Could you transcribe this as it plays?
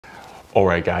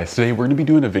Alright guys, today we're going to be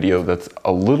doing a video that's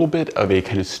a little bit of a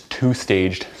kind of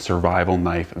two-staged survival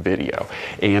knife video.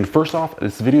 And first off,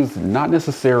 this video is not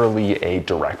necessarily a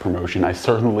direct promotion. I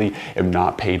certainly am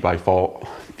not paid by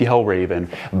Fjällräven,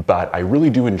 but I really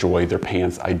do enjoy their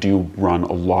pants. I do run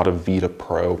a lot of Vita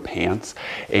Pro pants,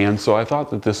 and so I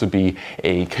thought that this would be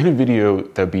a kind of video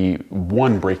that'd be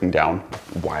one, breaking down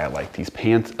why I like these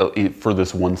pants for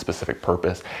this one specific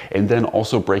purpose, and then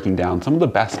also breaking down some of the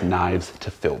best knives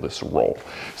to fill this role.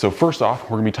 So first off,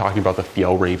 we're gonna be talking about the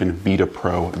Fjällräven Vita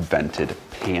Pro vented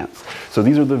pants. So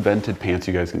these are the vented pants.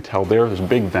 You guys can tell there's a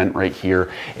big vent right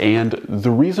here, and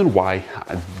the reason why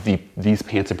these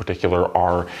pants in particular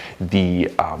are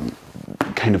the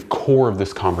kind of core of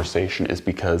this conversation is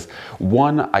because,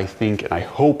 one, I think and I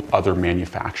hope other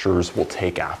manufacturers will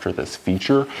take after this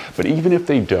feature, but even if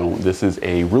they don't, this is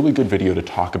a really good video to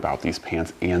talk about these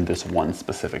pants and this one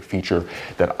specific feature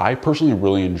that I personally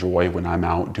really enjoy when I'm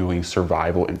out doing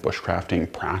survival and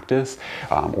bushcrafting practice,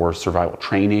 or survival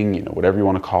training, you know, whatever you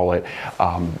want to call it,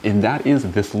 and that is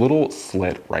this little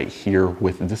slit right here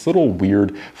with this little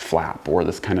weird flap or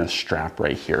this kind of strap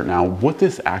right here. Now, what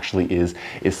this actually is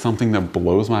something that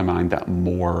blows my mind that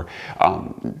more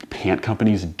pant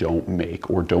companies don't make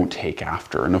or don't take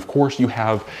after. And of course, you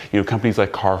have, you know, companies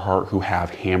like Carhartt who have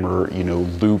hammer, you know,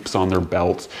 loops on their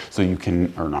belts, so you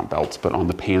can, or not belts, but on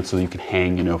the pants, so you can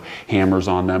hang, you know, hammers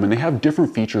on them, and they have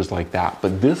different features like that.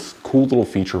 But this cool little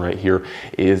feature right here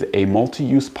is a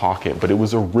multi-use pocket, but it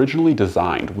was originally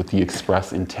designed with the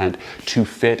express intent to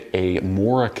fit a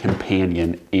Mora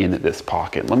companion in this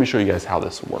pocket. Let me show you guys how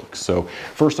this works. So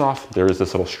first off, there is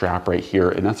this little strap right here,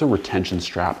 and that's a retention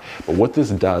strap. But what this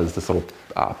does, this little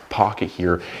pocket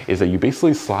here, is that you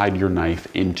basically slide your knife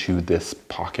into this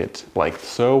pocket like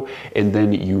so, and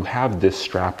then you have this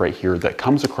strap right here that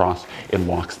comes across and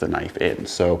locks the knife in.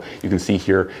 So you can see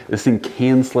here, this thing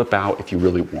can slip out if you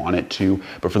really want it to,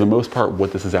 but for the most part,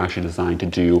 what this is actually designed to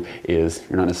do is,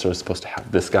 you're not necessarily supposed to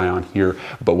have this guy on here,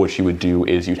 but what you would do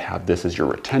is you'd have this as your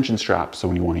retention strap. So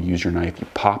when you want to use your knife, you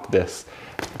pop this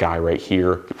guy right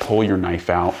here, you pull your knife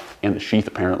out, and the sheath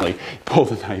apparently, pull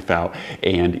the knife out,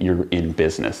 and you're in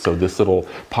business. So this little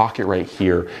pocket right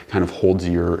here kind of holds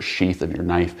your sheath of your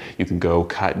knife. You can go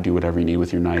cut, do whatever you need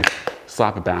with your knife,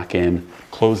 slap it back in,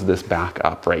 close this back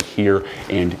up right here,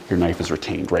 and your knife is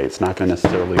retained, right? It's not gonna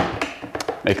necessarily,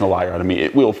 making a liar out of me,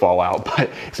 it will fall out, but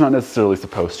it's not necessarily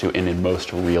supposed to. And in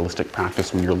most realistic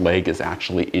practice, when your leg is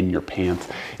actually in your pants,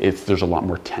 there's a lot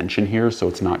more tension here, so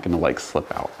it's not gonna like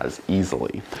slip out as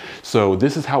easily. So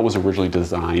this is how it was originally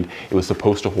designed. It was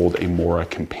supposed to hold a Mora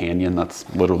companion. That's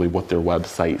literally what their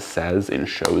website says and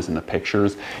shows in the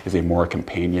pictures, is a Mora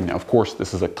companion. Now, of course,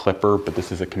 this is a clipper, but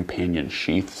this is a companion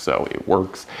sheath, so it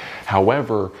works.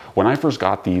 However, when I first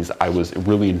got these, I was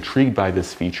really intrigued by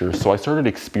this feature, so I started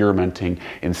experimenting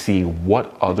and seeing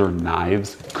what other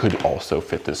knives could also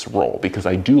fit this role, because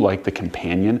I do like the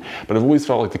companion, but I've always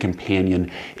felt like the companion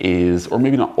is, or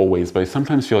maybe not always, but I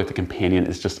sometimes feel like the companion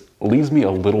is just leaves me a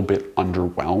little bit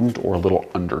underwhelmed or a little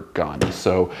undergunned.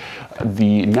 So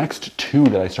the next two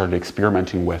that I started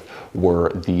experimenting with were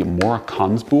the Mora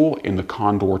Konstbüll and the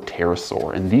Condor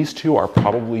Pterosaur, and these two are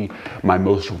probably my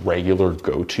most regular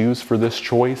go-tos for this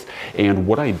choice. And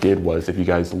what I did was, if you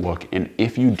guys look, and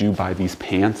if you do buy these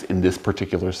pants in this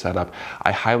particular setup,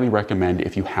 I highly recommend,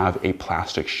 if you have a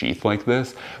plastic sheath like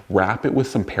this, wrap it with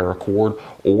some paracord,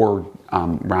 or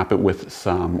wrap it with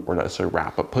some, or not necessarily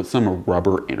wrap, but put some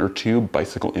rubber inner tube,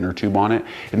 bicycle inner tube on it.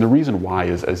 And the reason why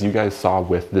is, as you guys saw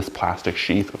with this plastic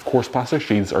sheath, of course, plastic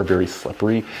sheaths are very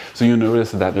slippery, so you'll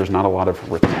notice that there's not a lot of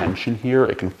retention here.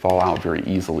 It can fall out very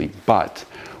easily, but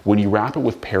when you wrap it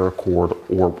with paracord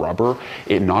or rubber,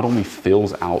 it not only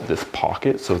fills out this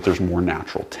pocket so that there's more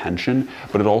natural tension,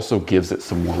 but it also gives it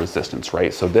some more resistance,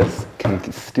 right? So this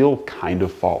can still kind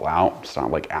of fall out. It's not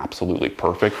like absolutely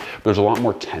perfect, but there's a lot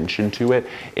more tension to it,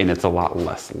 and it's a lot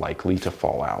less likely to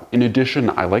fall out. In addition,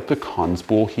 I like the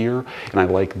Konstbüll here, and I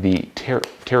like the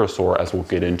Pterosaur, as we'll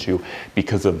get into,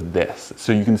 because of this.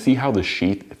 So you can see how the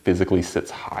sheath physically sits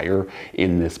higher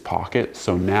in this pocket.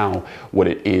 So now what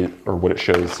it is, or what it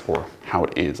shows, or how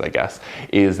it is, I guess,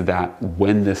 is that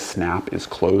when this snap is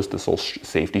closed, this little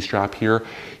safety strap here,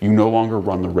 you no longer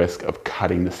run the risk of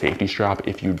cutting the safety strap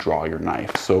if you draw your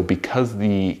knife. So because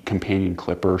the companion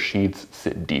clipper sheaths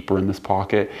sit deeper in this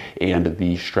pocket and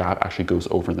the strap actually goes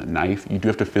over the knife, you do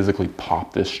have to physically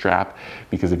pop this strap,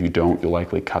 because if you don't, you'll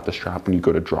likely cut the strap when you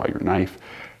go to draw your knife.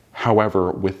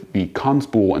 However, with the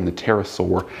Konstbüll and the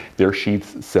Pterosaur, their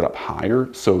sheaths sit up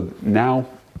higher, so now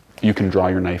you can draw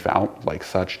your knife out like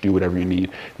such, do whatever you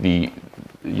need. The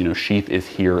sheath is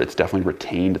here. It's definitely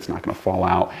retained. It's not going to fall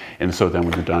out. And so then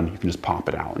when you're done, you can just pop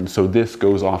it out. And so this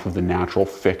goes off of the natural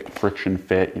friction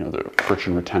fit, the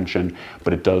friction retention,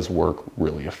 but it does work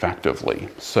really effectively.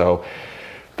 So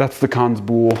that's the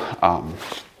Kanzbul.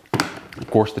 Of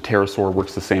course, the pterosaur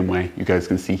works the same way. You guys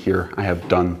can see here, I have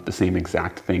done the same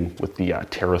exact thing with the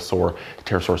pterosaur. The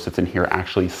pterosaur sits in here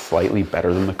actually slightly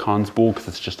better than the Kanzbul because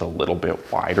it's just a little bit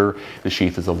wider. The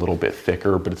sheath is a little bit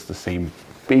thicker, but it's the same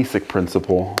basic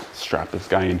principle. Strap this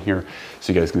guy in here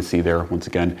so you guys can see there. Once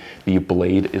again, the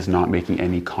blade is not making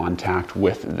any contact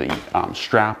with the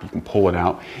strap. You can pull it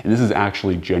out. And this is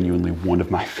actually genuinely one of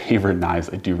my favorite knives.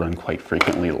 I do run quite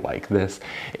frequently like this.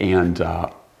 And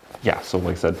yeah, so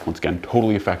like I said, once again,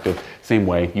 totally effective. Same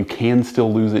way, you can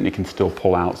still lose it and it can still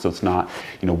pull out, so it's not,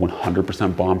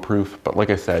 100% bomb-proof. But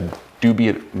like I said, do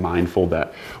be mindful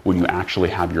that when you actually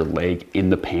have your leg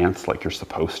in the pants like you're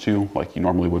supposed to, like you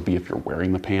normally would be if you're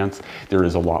wearing the pants, there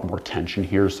is a lot more tension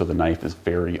here, so the knife is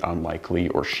very unlikely,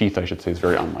 or sheath I should say, is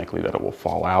very unlikely that it will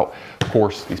fall out. Of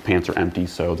course, these pants are empty,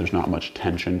 so there's not much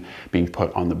tension being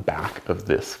put on the back of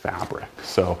this fabric.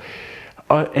 So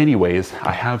anyways,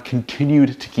 I have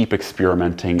continued to keep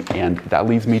experimenting, and that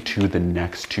leads me to the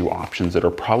next two options that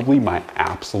are probably my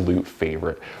absolute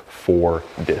favorite for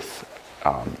this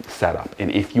setup.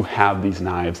 And if you have these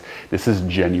knives, this is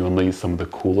genuinely some of the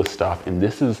coolest stuff, and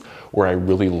this is where I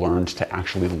really learned to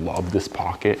actually love this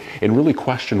pocket and really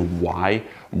question why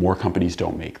more companies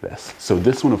don't make this. So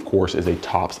this one, of course, is a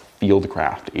Tops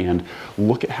Fieldcraft, and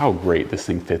look at how great this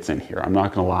thing fits in here. I'm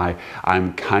not gonna lie,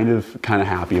 I'm kind of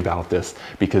happy about this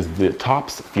because the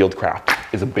Tops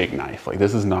Fieldcraft is a big knife. Like,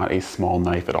 this is not a small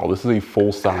knife at all. This is a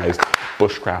full-size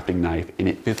bushcrafting knife, and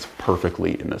it fits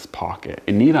perfectly in this pocket.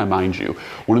 And need I mind you,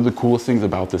 one of the coolest things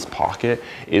about this pocket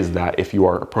is that if you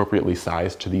are appropriately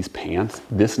sized to these pants,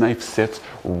 this knife sits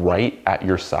right at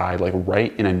your side, like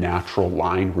right in a natural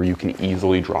line where you can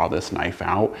easily draw this knife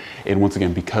out. And once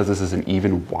again, because this is an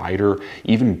even wider,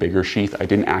 even bigger sheath, I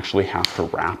didn't actually have to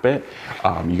wrap it.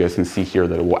 You guys can see here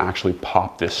that it will actually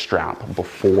pop this strap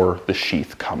before the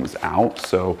sheath comes out.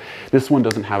 So this one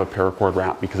doesn't have a paracord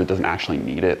wrap because it doesn't actually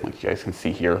need it. Like you guys can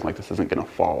see here, like this isn't gonna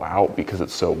fall out because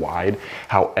it's so wide.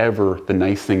 However, the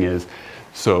nice thing is,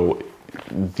 so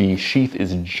the sheath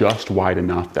is just wide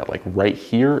enough that like right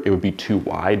here, it would be too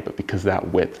wide, but because that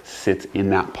width sits in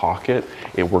that pocket,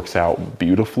 it works out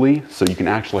beautifully. So you can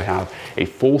actually have a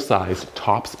full-size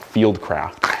Tops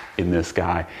Fieldcraft in this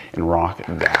guy and rock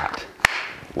that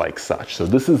like such. So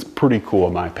this is pretty cool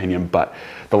in my opinion, but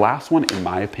the last one, in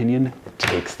my opinion,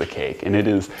 takes the cake, and it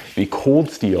is the Cold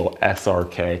Steel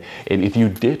SRK. And if you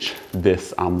ditch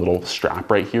this little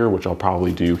strap right here, which I'll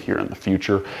probably do here in the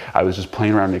future, I was just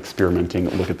playing around and experimenting.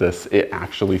 Look at this, it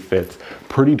actually fits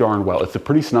pretty darn well. It's a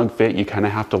pretty snug fit. You kind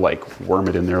of have to like worm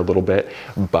it in there a little bit,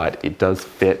 but it does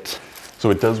fit. So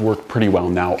it does work pretty well.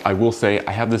 Now, I will say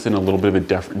I have this in a little bit of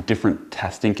a different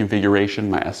testing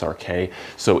configuration, my SRK.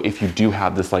 So if you do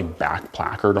have this like back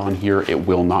placard on here, it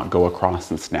will not go across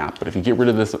and snap. But if you get rid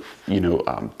of this,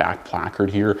 back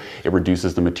placard here, it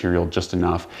reduces the material just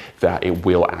enough that it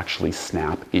will actually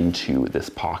snap into this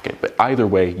pocket. But either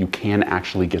way, you can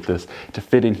actually get this to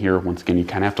fit in here. Once again, you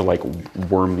kind of have to like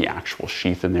worm the actual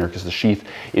sheath in there because the sheath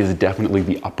is definitely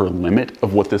the upper limit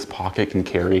of what this pocket can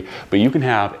carry. But you can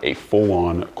have a full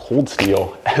on Cold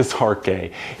Steel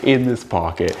SRK in this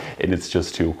pocket, and it's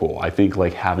just too cool. I think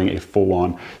like having a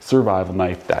full-on survival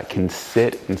knife that can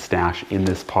sit and stash in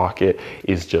this pocket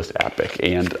is just epic.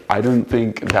 And I don't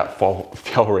think that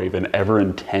Fjällräven ever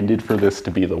intended for this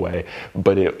to be the way,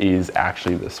 but it is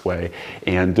actually this way.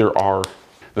 And there are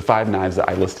the 5 knives that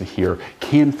I listed here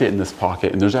can fit in this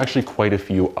pocket, and there's actually quite a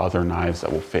few other knives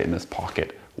that will fit in this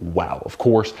pocket well. Of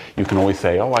course, you can always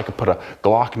say, oh, I could put a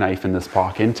Glock knife in this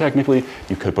pocket, and technically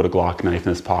you could put a Glock knife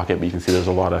in this pocket, but you can see there's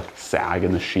a lot of sag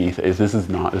in the sheath. This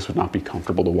would not be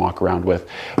comfortable to walk around with.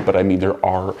 But I mean, there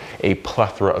are a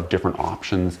plethora of different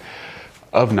options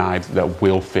of knives that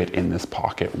will fit in this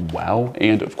pocket well.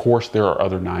 And of course, there are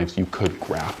other knives you could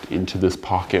graft into this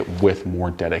pocket with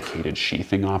more dedicated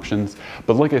sheathing options.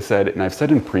 But like I said, and I've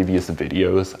said in previous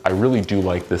videos, I really do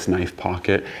like this knife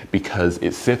pocket because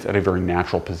it sits at a very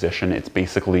natural position. It's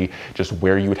basically just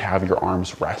where you would have your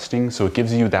arms resting. So it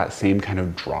gives you that same kind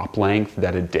of drop length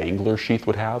that a dangler sheath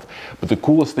would have. But the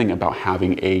coolest thing about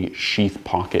having a sheath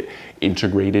pocket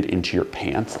integrated into your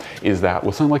pants is that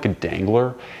with something like a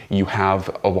dangler, you have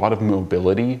have a lot of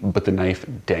mobility, but the knife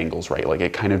dangles, right? Like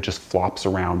it kind of just flops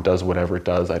around, does whatever it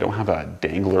does. I don't have a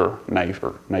dangler knife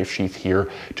or knife sheath here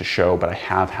to show, but I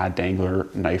have had dangler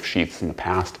knife sheaths in the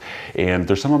past, and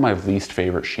they're some of my least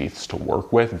favorite sheaths to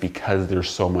work with because there's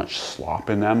so much slop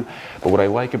in them. But what I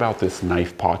like about this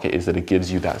knife pocket is that it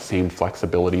gives you that same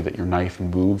flexibility that your knife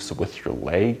moves with your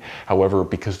leg. However,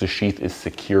 because the sheath is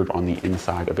secured on the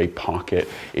inside of a pocket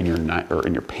in your or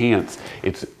in your pants,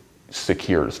 it's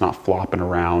secured. It's not flopping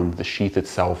around. The sheath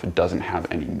itself doesn't have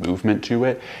any movement to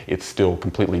it. It's still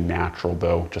completely natural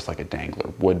though, just like a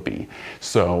dangler would be.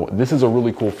 So this is a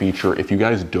really cool feature. If you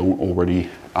guys don't already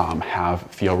have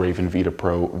Fjällräven Vita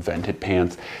Pro vented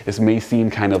pants, this may seem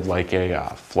kind of like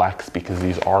a flex because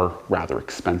these are rather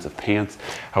expensive pants.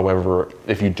 However,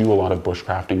 if you do a lot of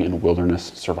bushcrafting and wilderness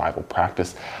survival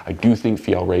practice, I do think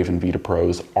Fjällräven Vita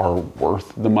Pros are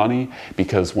worth the money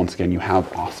because once again, you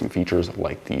have awesome features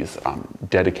like these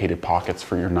dedicated pockets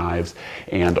for your knives,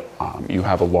 and you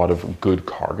have a lot of good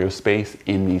cargo space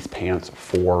in these pants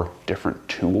for different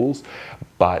tools.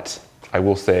 But I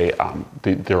will say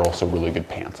they're also really good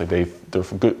pants. Like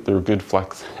they're good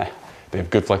flex. They have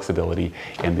good flexibility,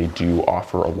 and they do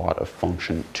offer a lot of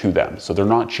function to them. So they're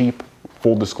not cheap.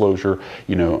 Full disclosure,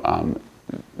 you know,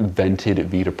 vented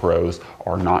Vita Pros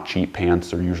are not cheap pants.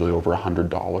 They're usually over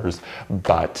 $100.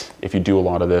 But if you do a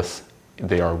lot of this,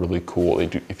 they are really cool.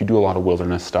 If you do a lot of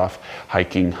wilderness stuff,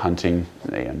 hiking, hunting,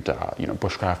 and you know,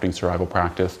 bushcrafting, survival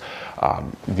practice,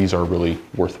 these are really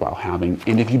worthwhile having.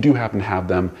 And if you do happen to have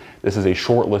them, this is a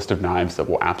short list of knives that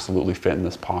will absolutely fit in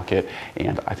this pocket,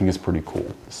 and I think it's pretty cool.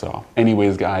 So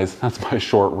anyways, guys, that's my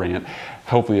short rant.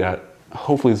 Hopefully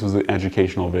this was an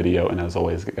educational video, and as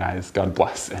always, guys, God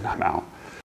bless, and I'm out.